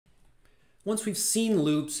Once we've seen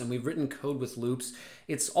loops and we've written code with loops,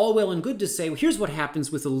 it's all well and good to say, well, here's what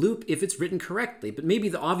happens with a loop if it's written correctly. But maybe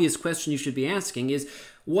the obvious question you should be asking is,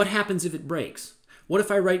 what happens if it breaks? What if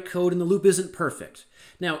I write code and the loop isn't perfect?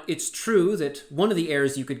 Now, it's true that one of the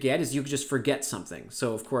errors you could get is you could just forget something.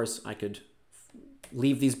 So, of course, I could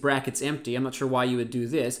leave these brackets empty. I'm not sure why you would do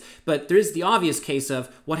this, but there is the obvious case of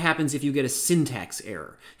what happens if you get a syntax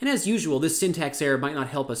error. And as usual, this syntax error might not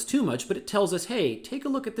help us too much, but it tells us, hey, take a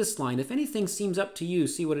look at this line. If anything seems up to you,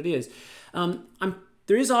 see what it is.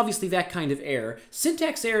 There is obviously that kind of error.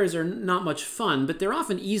 Syntax errors are not much fun, but they're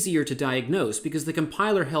often easier to diagnose because the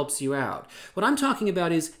compiler helps you out. What I'm talking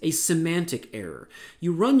about is a semantic error.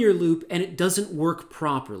 You run your loop and it doesn't work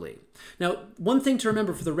properly. Now, one thing to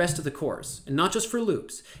remember for the rest of the course, and not just for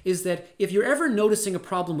loops, is that if you're ever noticing a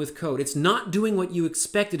problem with code, it's not doing what you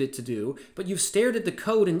expected it to do, but you've stared at the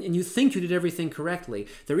code and you think you did everything correctly,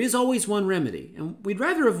 there is always one remedy. And we'd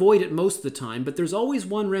rather avoid it most of the time, but there's always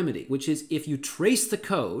one remedy, which is if you trace the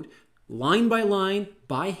code line by line,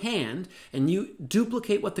 by hand, and you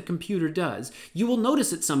duplicate what the computer does, you will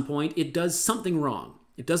notice at some point it does something wrong.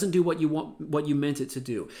 It doesn't do what you meant it to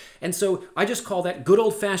do. And so I just call that good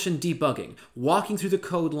old-fashioned debugging, walking through the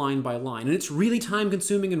code line by line. And it's really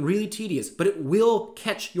time-consuming and really tedious, but it will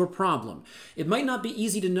catch your problem. It might not be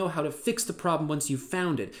easy to know how to fix the problem once you've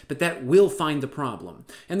found it, but that will find the problem.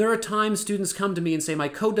 And there are times students come to me and say, my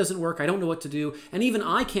code doesn't work, I don't know what to do, and even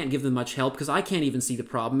I can't give them much help because I can't even see the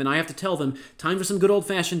problem, and I have to tell them, time for some good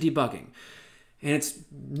old-fashioned debugging. And it's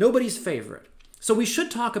nobody's favorite. So we should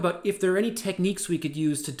talk about if there are any techniques we could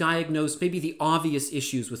use to diagnose maybe the obvious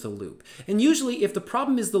issues with a loop. And usually if the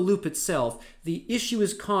problem is the loop itself, the issue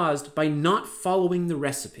is caused by not following the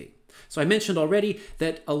recipe. So I mentioned already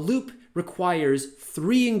that a loop requires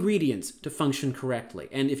 3 ingredients to function correctly.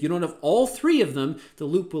 And if you don't have all 3 of them, the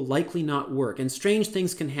loop will likely not work, and strange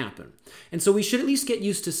things can happen. And so we should at least get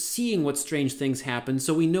used to seeing what strange things happen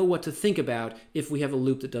so we know what to think about if we have a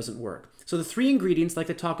loop that doesn't work. So the 3 ingredients, like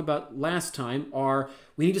I talked about last time, are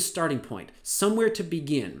we need a starting point, somewhere to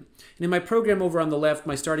begin. And in my program over on the left,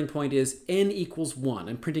 my starting point is n equals 1.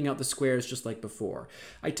 I'm printing out the squares just like before.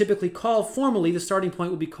 I typically call, formally, the starting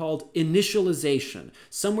point would be called initialization,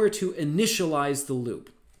 somewhere to initialize the loop.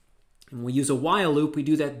 And when we use a while loop, we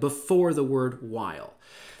do that before the word while.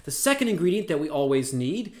 The second ingredient that we always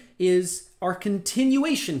need is our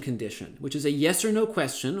continuation condition, which is a yes or no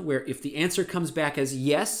question, where if the answer comes back as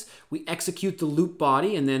yes, we execute the loop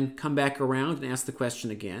body and then come back around and ask the question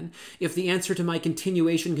again. If the answer to my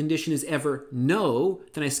continuation condition is ever no,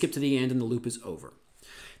 then I skip to the end and the loop is over.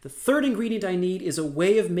 The third ingredient I need is a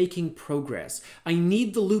way of making progress. I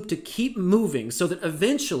need the loop to keep moving so that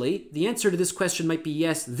eventually the answer to this question might be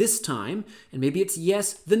yes this time, and maybe it's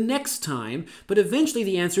yes the next time, but eventually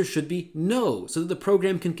the answer should be no, so that the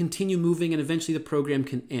program can continue moving and eventually the program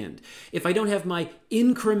can end. If I don't have my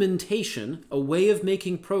incrementation, a way of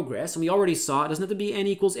making progress, and we already saw it doesn't have to be n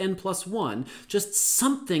equals n plus 1, just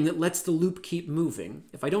something that lets the loop keep moving.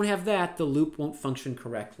 If I don't have that, the loop won't function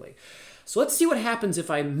correctly. So let's see what happens if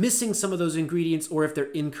I'm missing some of those ingredients or if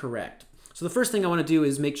they're incorrect. So the first thing I want to do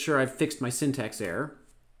is make sure I've fixed my syntax error.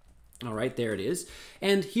 All right, there it is.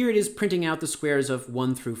 And here it is printing out the squares of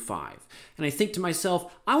 1 through 5. And I think to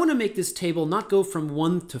myself, I want to make this table not go from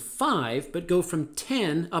 1 to 5, but go from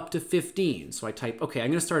 10 up to 15. So I type, okay,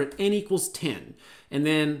 I'm going to start at n equals 10. And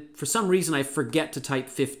then for some reason, I forget to type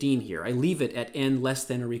 15 here. I leave it at n less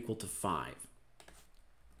than or equal to 5.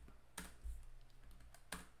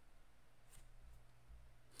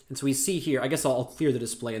 And so we see here, I guess I'll clear the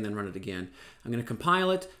display and then run it again. I'm going to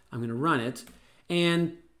compile it, I'm going to run it,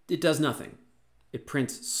 and it does nothing. It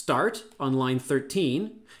prints start on line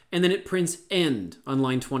 13, and then it prints end on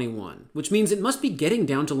line 21, which means it must be getting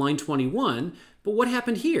down to line 21, but what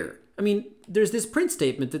happened here? I mean, there's this print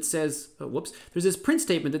statement that says, there's this print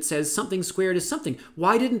statement that says something squared is something.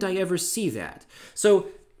 Why didn't I ever see that? So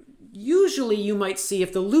usually you might see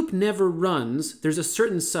if the loop never runs, there's a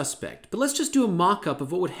certain suspect. But let's just do a mock-up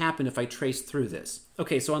of what would happen if I trace through this.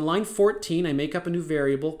 Okay, so on line 14, I make up a new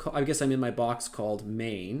variable. I guess I'm in my box called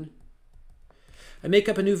main. I make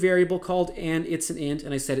up a new variable called and it's an int,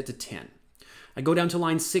 and I set it to 10. I go down to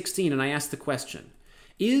line 16 and I ask the question,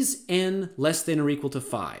 is n less than or equal to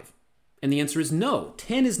 5? And the answer is no,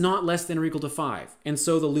 10 is not less than or equal to 5. And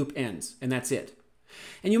so the loop ends, and that's it.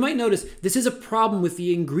 And you might notice this is a problem with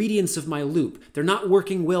the ingredients of my loop. They're not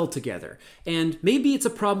working well together. And maybe it's a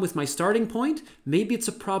problem with my starting point, maybe it's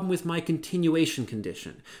a problem with my continuation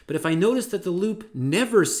condition. But if I notice that the loop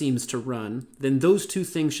never seems to run, then those two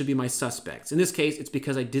things should be my suspects. In this case, it's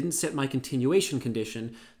because I didn't set my continuation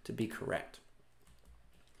condition to be correct.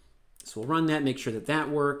 So we'll run that, make sure that that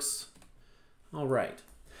works. All right.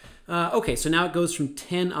 Okay, so now it goes from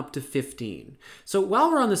 10 up to 15. So while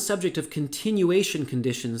we're on the subject of continuation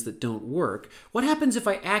conditions that don't work, what happens if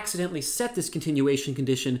I accidentally set this continuation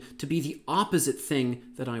condition to be the opposite thing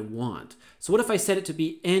that I want? So what if I set it to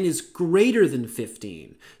be n is greater than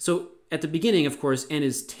 15? So at the beginning, of course, n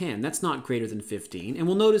is 10. That's not greater than 15. And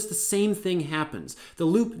we'll notice the same thing happens. The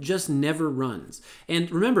loop just never runs. And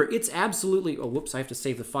remember, it's absolutely... Oh, whoops, I have to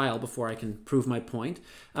save the file before I can prove my point.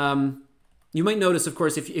 You might notice, of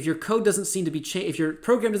course, if your code doesn't seem to be if your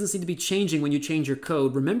program doesn't seem to be changing when you change your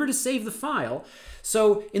code, remember to save the file.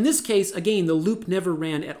 So in this case, again, the loop never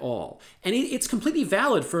ran at all. And it's completely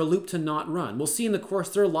valid for a loop to not run. We'll see in the course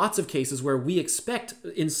there are lots of cases where we expect,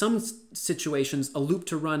 in some situations, a loop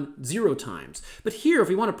to run 0 times. But here, if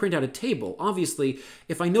we want to print out a table, obviously,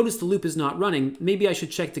 if I notice the loop is not running, maybe I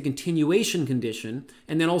should check the continuation condition,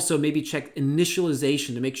 and then also maybe check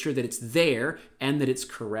initialization to make sure that it's there and that it's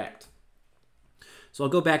correct. So I'll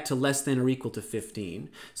go back to less than or equal to 15.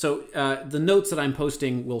 So the notes that I'm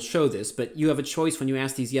posting will show this, but you have a choice when you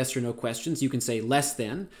ask these yes or no questions. You can say less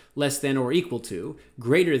than or equal to,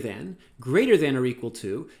 greater than or equal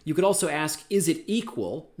to. You could also ask, is it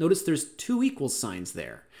equal? Notice there's 2 equal signs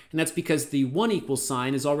there. And that's because the 1 equal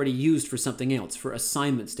sign is already used for something else, for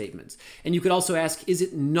assignment statements. And you could also ask, is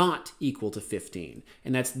it not equal to 15?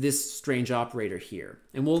 And that's this strange operator here.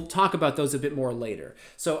 And we'll talk about those a bit more later.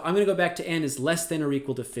 So I'm going to go back to n is less than or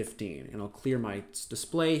equal to 15. And I'll clear my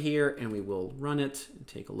display here, and we will run it and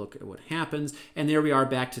take a look at what happens. And there we are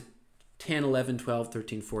back to 10, 11, 12,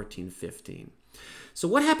 13, 14, 15. So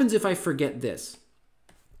what happens if I forget this?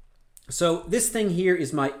 So this thing here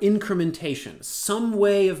is my incrementation, some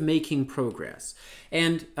way of making progress.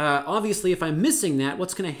 And obviously, if I'm missing that,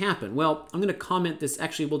 what's going to happen? Well, I'm going to comment this.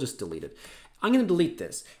 Actually, we'll just delete it. I'm going to delete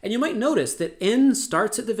this. And you might notice that n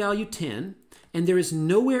starts at the value 10, and there is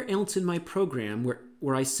nowhere else in my program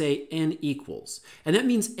where I say n equals. And that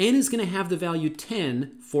means n is going to have the value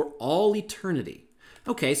 10 for all eternity.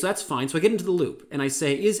 Okay, so that's fine. So I get into the loop, and I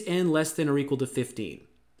say, is n less than or equal to 15?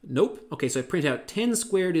 Nope. Okay, so I print out 10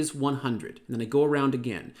 squared is 100. And then I go around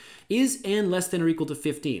again. Is n less than or equal to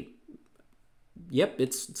 15? Yep,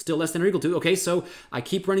 it's still less than or equal to. Okay, so I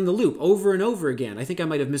keep running the loop over and over again. I think I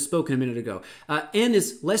might have misspoken a minute ago. N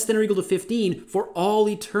is less than or equal to 15 for all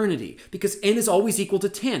eternity because n is always equal to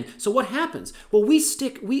 10. So what happens? Well, we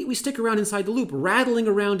stick around inside the loop, rattling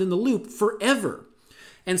around in the loop forever.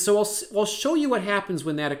 And so I'll show you what happens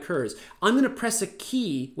when that occurs. I'm going to press a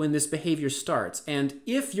key when this behavior starts. And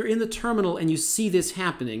if you're in the terminal and you see this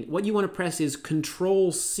happening, what you want to press is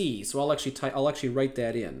Control-C. So I'll actually write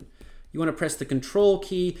that in. You want to press the Control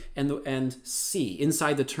key and C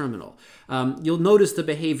inside the terminal. You'll notice the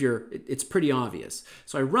behavior, it's pretty obvious.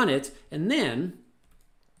 So I run it, and then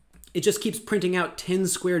it just keeps printing out 10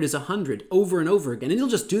 squared is 100 over and over again. And it'll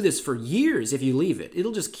just do this for years if you leave it.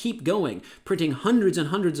 It'll just keep going, printing hundreds and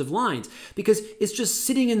hundreds of lines because it's just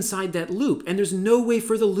sitting inside that loop and there's no way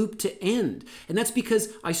for the loop to end. And that's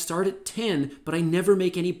because I start at 10, but I never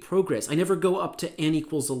make any progress. I never go up to n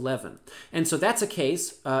equals 11. And so that's a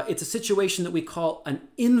case, it's a situation that we call an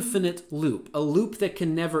infinite loop, a loop that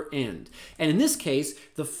can never end. And in this case,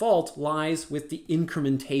 the fault lies with the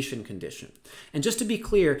incrementation condition. And just to be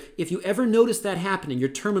clear, if you ever notice that happening, your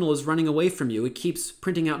terminal is running away from you, it keeps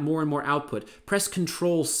printing out more and more output, press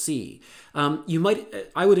Control-C.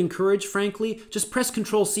 I would encourage, frankly, just press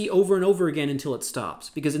Control-C over and over again until it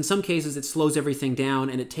stops, because in some cases it slows everything down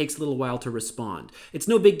and it takes a little while to respond. It's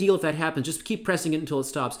no big deal if that happens, just keep pressing it until it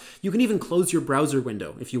stops. You can even close your browser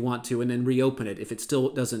window if you want to and then reopen it if it still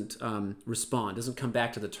doesn't respond, doesn't come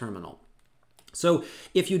back to the terminal. So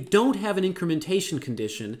if you don't have an incrementation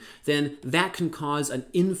condition, then that can cause an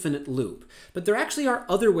infinite loop. But there actually are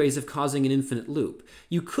other ways of causing an infinite loop.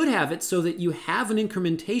 You could have it so that you have an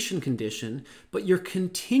incrementation condition, but your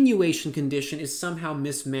continuation condition is somehow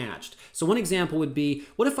mismatched. So one example would be,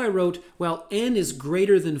 what if I wrote, well, n is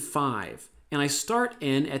greater than 5, and I start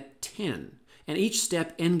n at 10. And each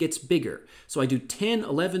step, n gets bigger. So I do 10,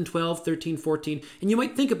 11, 12, 13, 14. And you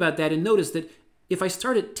might think about that and notice that if I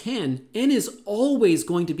start at 10, n is always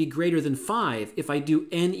going to be greater than 5 if I do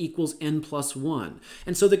n equals n plus 1.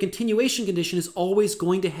 And so the continuation condition is always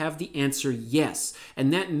going to have the answer yes.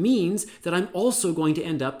 And that means that I'm also going to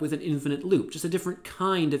end up with an infinite loop, just a different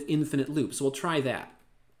kind of infinite loop. So we'll try that.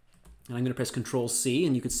 And I'm going to press Control-C,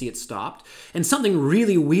 and you can see it stopped. And something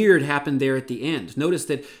really weird happened there at the end. Notice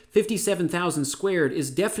that 57,000 squared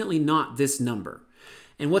is definitely not this number.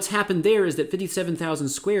 And what's happened there is that 57,000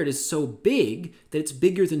 squared is so big that it's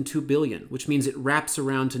bigger than 2 billion, which means it wraps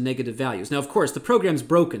around to negative values. Now, of course, the program's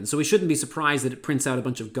broken, so we shouldn't be surprised that it prints out a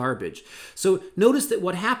bunch of garbage. So notice that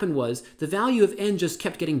what happened was the value of n just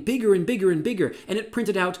kept getting bigger and bigger and bigger, and it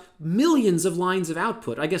printed out millions of lines of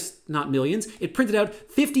output. I guess not millions. It printed out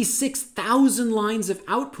 56,000 lines of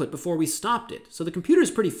output before we stopped it. So the computer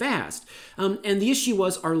is pretty fast. And the issue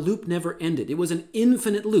was our loop never ended. It was an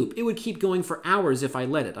infinite loop. It would keep going for hours if I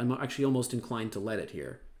let it. I'm actually almost inclined to let it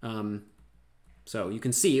here. So you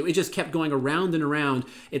can see it just kept going around and around.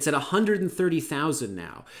 It's at 130,000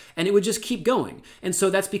 now, and it would just keep going. And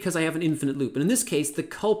so that's because I have an infinite loop. And in this case, the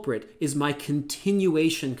culprit is my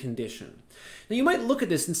continuation condition. Now you might look at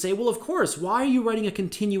this and say, well, of course, why are you writing a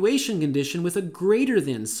continuation condition with a greater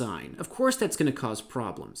than sign? Of course that's going to cause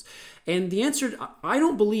problems. And the answer, I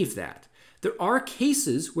don't believe that. There are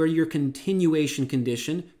cases where your continuation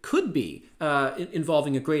condition could be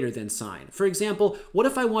involving a greater than sign. For example, what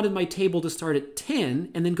if I wanted my table to start at 10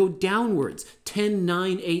 and then go downwards, 10,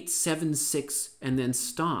 9, 8, 7, 6, and then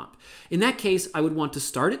stop? In that case, I would want to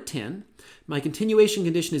start at 10. My continuation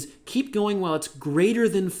condition is keep going while it's greater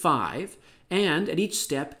than 5, and at each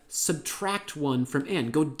step, subtract 1 from n.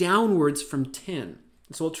 Go downwards from 10.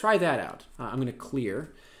 So we'll try that out. I'm going to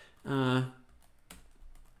clear.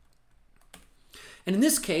 And in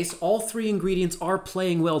this case, all three ingredients are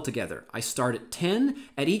playing well together. I start at 10.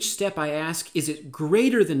 At each step, I ask, is it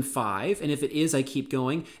greater than 5? And if it is, I keep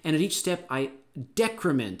going. And at each step, I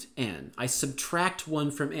decrement n. I subtract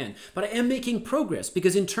 1 from n. But I am making progress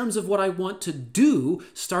because in terms of what I want to do,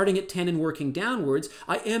 starting at 10 and working downwards,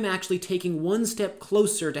 I am actually taking one step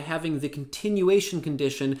closer to having the continuation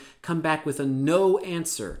condition come back with a no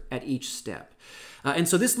answer at each step. And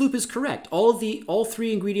so this loop is correct. All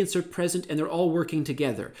three ingredients are present and they're all working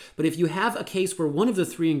together. But if you have a case where one of the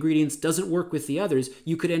three ingredients doesn't work with the others,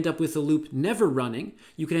 you could end up with a loop never running,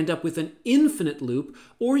 you could end up with an infinite loop,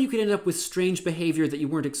 or you could end up with strange behavior that you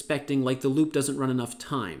weren't expecting, like the loop doesn't run enough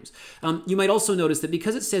times. You might also notice that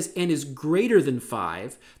because it says n is greater than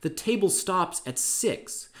 5, the table stops at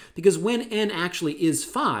 6. Because when n actually is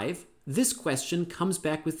 5, this question comes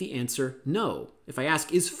back with the answer no. If I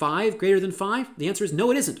ask, is 5 greater than 5? The answer is no,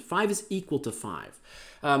 it isn't. 5 is equal to 5.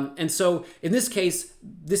 And so in this case,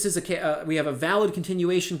 we have a valid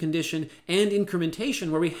continuation condition and incrementation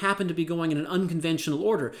where we happen to be going in an unconventional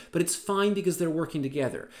order, but it's fine because they're working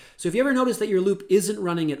together. So if you ever notice that your loop isn't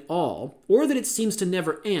running at all, or that it seems to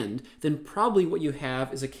never end, then probably what you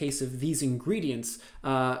have is a case of these ingredients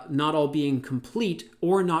not all being complete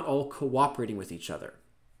or not all cooperating with each other.